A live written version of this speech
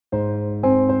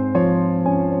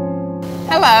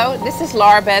Hello, this is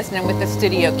Laura Besnan with the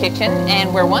Studio Kitchen,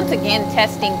 and we're once again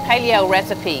testing paleo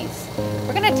recipes.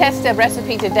 We're going to test a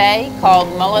recipe today called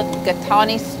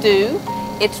Mulligatawny Stew.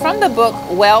 It's from the book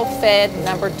Well Fed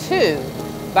No.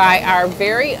 2 by our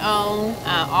very own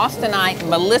Austinite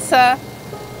Melissa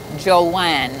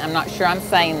Joanne. I'm not sure I'm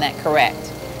saying that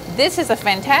correct. This is a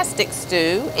fantastic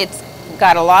stew. It's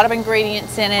got a lot of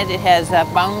ingredients in it. It has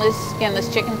boneless,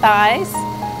 skinless chicken thighs,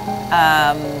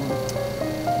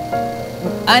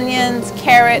 onions,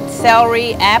 carrots,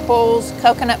 celery, apples,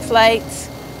 coconut flakes,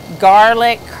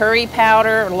 garlic, curry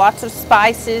powder, lots of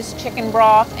spices, chicken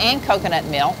broth, and coconut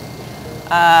milk.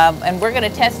 And we're going to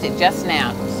test it just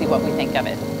now to see what we think of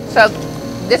it. So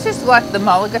this is what the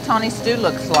mulligatawny stew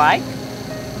looks like.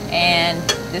 And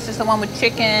this is the one with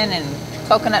chicken and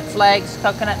coconut flakes,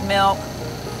 coconut milk.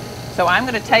 So I'm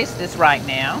going to taste this right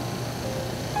now.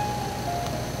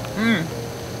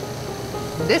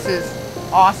 This is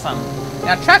awesome.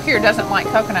 Now Chuck here doesn't like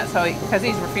coconut, because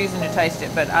he's refusing to taste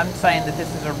it, but I'm saying that this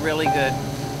is a really good,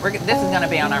 this is going to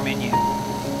be on our menu.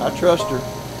 I trust her.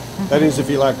 That is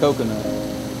if you like coconut.